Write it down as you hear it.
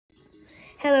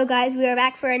Hello guys, we are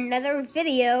back for another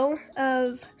video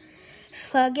of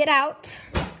Slug-It-Out.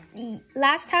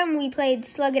 Last time we played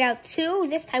Slug-It-Out 2,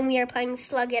 this time we are playing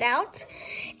Slug-It-Out.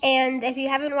 And if you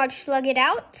haven't watched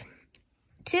Slug-It-Out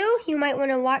 2, you might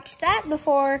want to watch that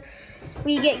before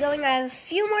we get going. I have a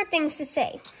few more things to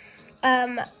say.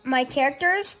 My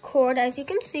character is Cord, as you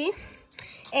can see,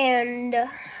 and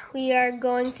we are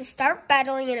going to start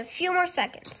battling in a few more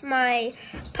seconds. My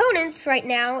opponents right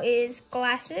now is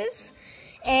Glasses.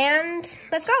 And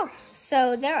let's go.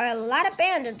 So there are a lot of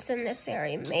bandits in this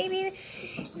area. Maybe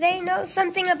they know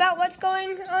something about what's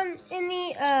going on in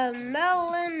the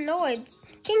Melanoid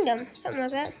Kingdom. Something like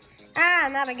that. Ah,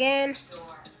 not again.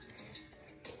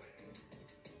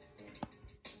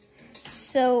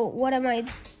 So what am I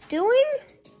doing?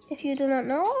 If you do not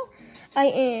know, I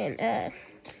am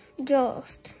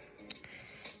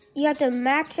you have to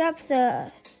match up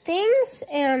the things,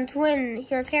 and when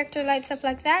your character lights up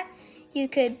like that, you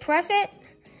could press it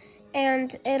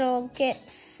and it'll get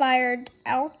fired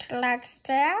out like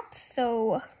that.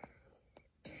 So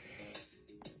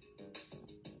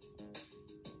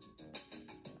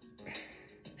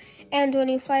and when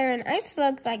you fire an ice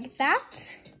slug like that,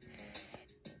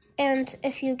 and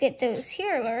if you get those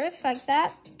healers like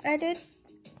that I did,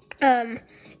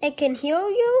 it can heal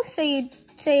you, so you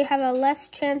have a less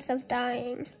chance of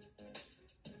dying.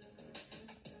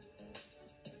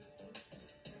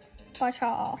 Watch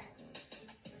all.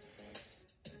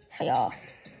 Hi-y'all.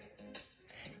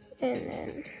 And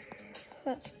then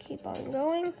let's keep on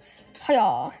going.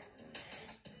 Hi-y'all.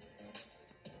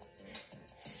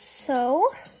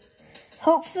 So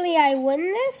hopefully I win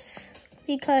this,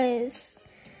 because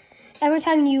every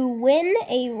time you win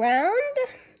a round,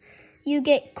 you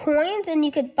get coins and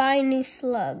you could buy new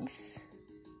slugs.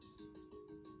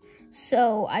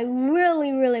 So I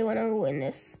really, really want to win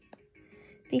this,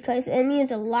 because it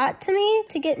means a lot to me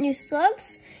to get new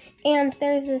slugs. And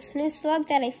there's this new slug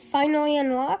that I finally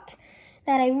unlocked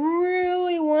that I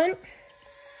really want.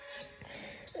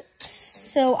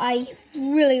 So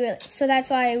so that's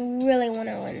why I really want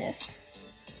to win this.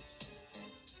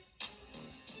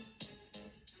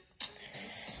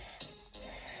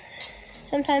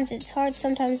 Sometimes it's hard,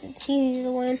 sometimes it's easy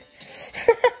to win.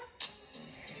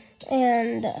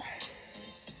 And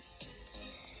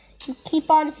you keep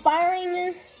on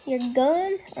firing your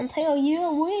gun until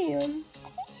you win.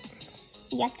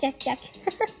 Yak, yak, yak.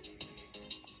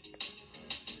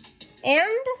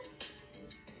 And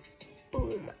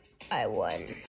boom, I won.